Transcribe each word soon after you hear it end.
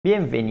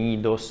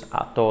Bienvenidos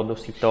a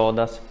todos y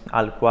todas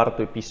al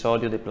cuarto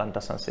episodio de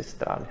Plantas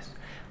Ancestrales.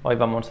 Hoy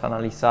vamos a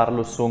analizar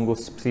los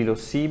hongos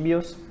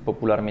psilocibios,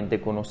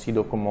 popularmente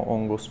conocidos como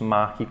hongos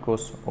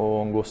mágicos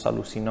o hongos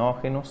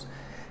alucinógenos,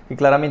 que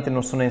claramente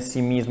no son en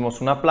sí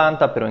mismos una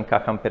planta, pero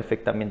encajan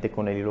perfectamente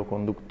con el hilo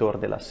conductor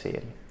de la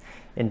serie.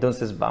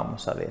 Entonces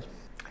vamos a ver.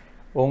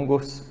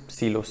 Hongos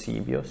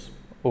psilocibios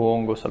o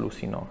hongos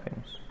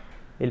alucinógenos.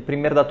 El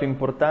primer dato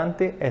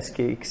importante es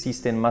que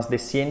existen más de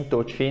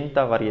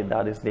 180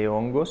 variedades de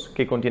hongos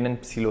que contienen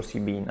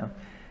psilocibina,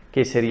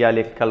 que sería el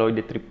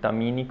alcaloide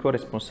triptamínico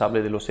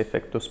responsable de los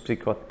efectos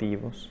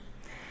psicoactivos.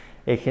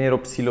 El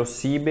género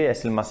Psilocibe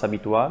es el más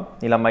habitual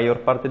y la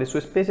mayor parte de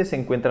sus especies se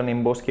encuentran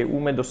en bosques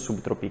húmedos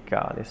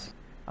subtropicales.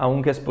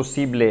 Aunque es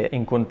posible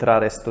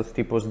encontrar estos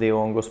tipos de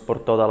hongos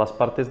por todas las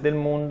partes del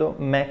mundo,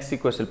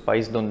 México es el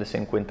país donde se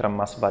encuentran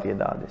más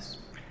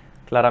variedades.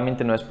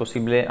 Claramente no es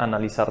posible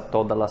analizar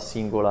todas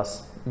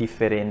las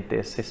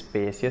diferentes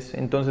especies,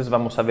 entonces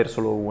vamos a ver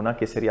solo una,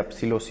 que sería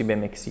Psilocibe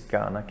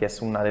mexicana, que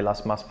es una de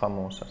las más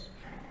famosas.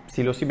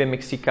 Psilocibe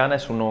mexicana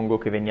es un hongo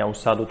que venía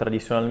usado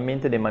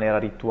tradicionalmente de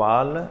manera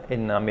ritual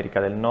en América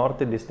del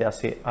Norte desde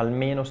hace al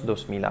menos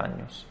 2000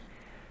 años.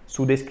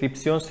 Su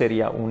descripción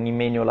sería un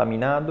limenio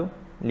laminado,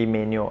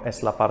 limenio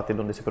es la parte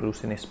donde se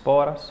producen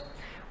esporas,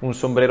 un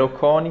sombrero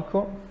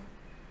cónico,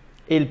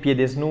 el pie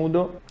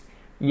desnudo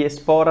y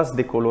esporas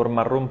de color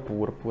marrón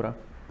púrpura.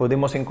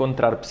 Podemos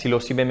encontrar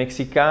Psilocibe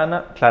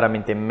mexicana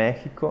claramente en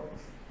México,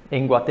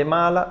 en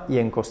Guatemala y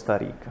en Costa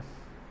Rica.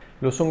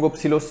 Los hongos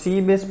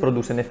psilocibes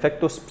producen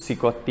efectos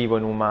psicoactivos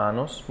en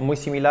humanos muy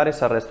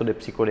similares al resto de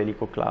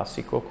psicolélico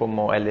clásico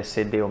como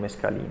LSD o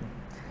mescalina.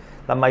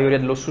 La mayoría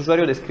de los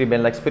usuarios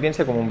describen la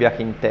experiencia como un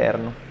viaje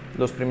interno.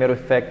 Los primeros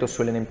efectos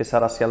suelen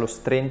empezar hacia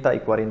los 30 y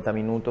 40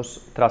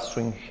 minutos tras su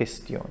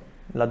ingestión.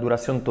 La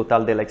duración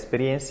total de la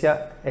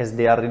experiencia es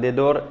de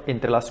alrededor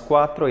entre las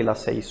 4 y las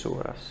 6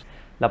 horas.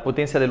 La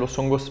potencia de los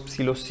hongos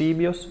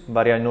psilocibios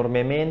varía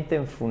enormemente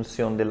en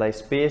función de la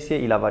especie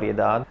y la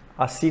variedad,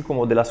 así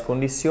como de las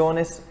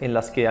condiciones en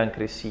las que han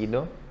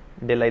crecido,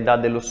 de la edad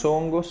de los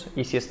hongos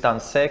y si están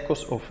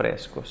secos o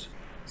frescos.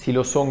 Si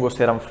los hongos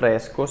eran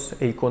frescos,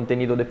 el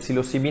contenido de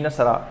psilocibina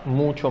será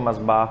mucho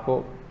más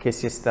bajo que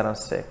si estarán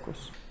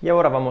secos. Y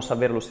ahora vamos a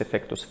ver los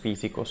efectos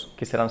físicos,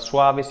 que serán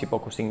suaves y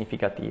poco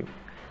significativos.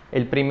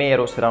 El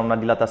primero será una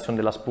dilatación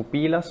de las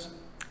pupilas,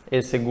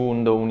 el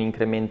segundo un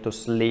incremento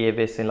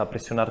leves en la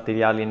presión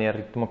arterial y en el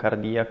ritmo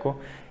cardíaco,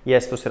 y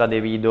esto será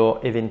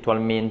debido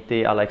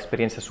eventualmente a la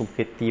experiencia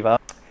subjetiva,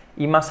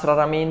 y más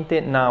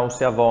raramente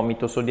náusea,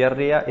 vómitos o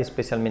diarrea,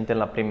 especialmente en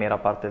la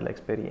primera parte de la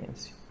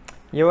experiencia.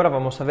 Y ahora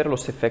vamos a ver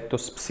los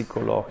efectos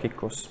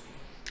psicológicos.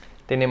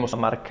 Tenemos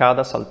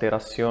marcadas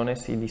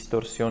alteraciones y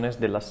distorsiones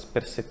de las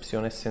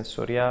percepciones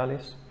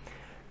sensoriales,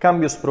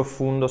 cambios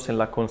profundos en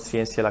la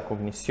conciencia y la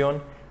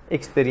cognición,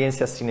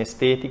 experiencias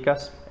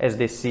sinestéticas, es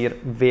decir,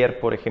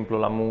 ver, por ejemplo,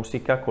 la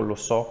música con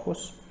los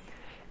ojos,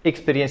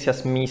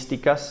 experiencias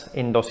místicas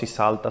en dosis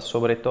altas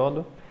sobre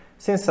todo,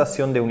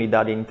 sensación de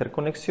unidad e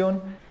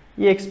interconexión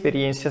y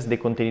experiencias de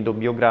contenido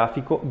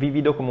biográfico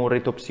vivido como un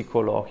reto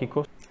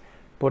psicológico.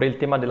 Por el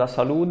tema de la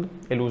salud,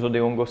 el uso de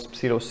hongos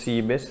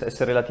psilocibes es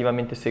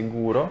relativamente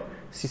seguro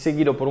si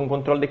seguido por un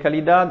control de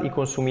calidad y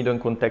consumido en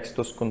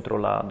contextos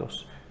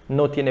controlados.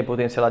 No tiene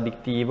potencial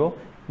adictivo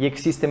y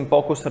existen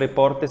pocos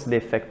reportes de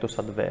efectos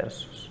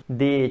adversos.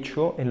 De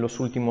hecho, en los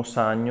últimos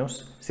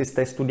años se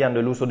está estudiando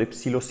el uso de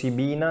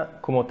psilocibina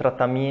como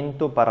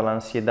tratamiento para la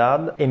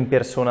ansiedad en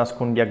personas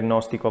con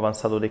diagnóstico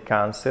avanzado de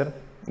cáncer,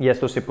 y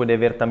esto se puede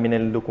ver también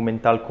en el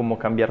documental Cómo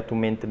cambiar tu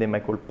mente de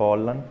Michael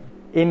Pollan,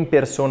 en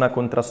personas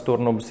con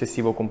trastorno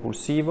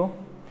obsesivo-compulsivo,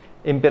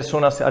 en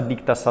personas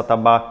adictas a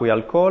tabaco y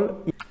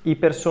alcohol y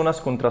personas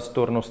con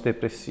trastornos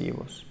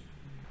depresivos.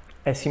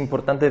 Es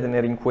importante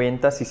tener en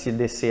cuenta, si se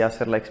desea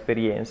hacer la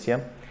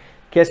experiencia,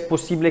 que es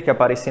posible que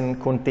aparecen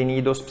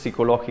contenidos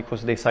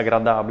psicológicos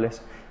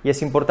desagradables y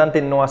es importante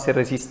no hacer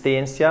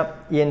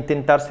resistencia y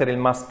intentar ser el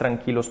más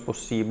tranquilos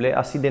posible,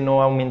 así de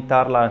no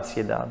aumentar la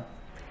ansiedad.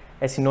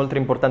 Es inoltre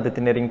importante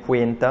tener en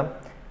cuenta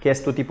que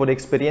este tipo de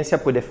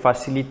experiencia puede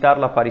facilitar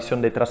la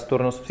aparición de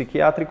trastornos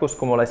psiquiátricos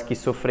como la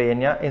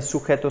esquizofrenia en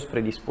sujetos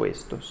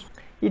predispuestos.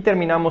 Y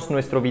terminamos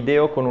nuestro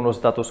video con unos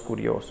datos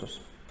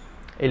curiosos.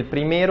 El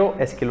primero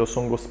es que los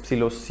hongos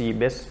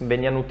psilocibes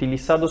venían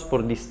utilizados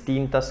por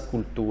distintas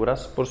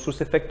culturas por sus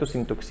efectos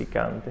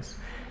intoxicantes,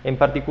 en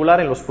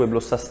particular en los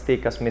pueblos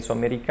aztecas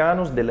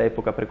mesoamericanos de la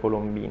época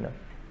precolombina.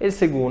 El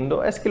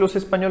segundo es que los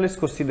españoles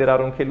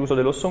consideraron que el uso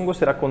de los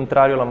hongos era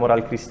contrario a la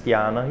moral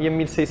cristiana y en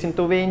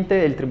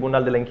 1620 el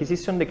Tribunal de la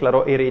Inquisición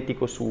declaró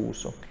herético su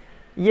uso.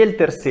 Y el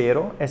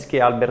tercero es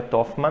que Albert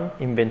Hofmann,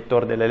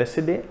 inventor del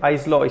LSD,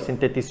 aisló y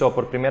sintetizó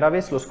por primera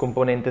vez los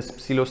componentes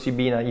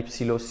psilocibina y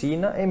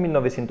psilocina en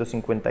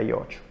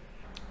 1958.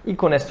 Y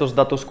con estos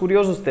datos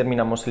curiosos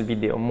terminamos el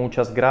video.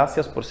 Muchas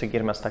gracias por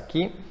seguirme hasta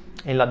aquí.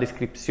 En la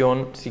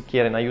descripción, si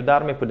quieren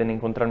ayudarme, pueden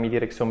encontrar mi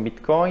dirección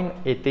Bitcoin,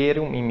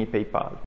 Ethereum y mi PayPal.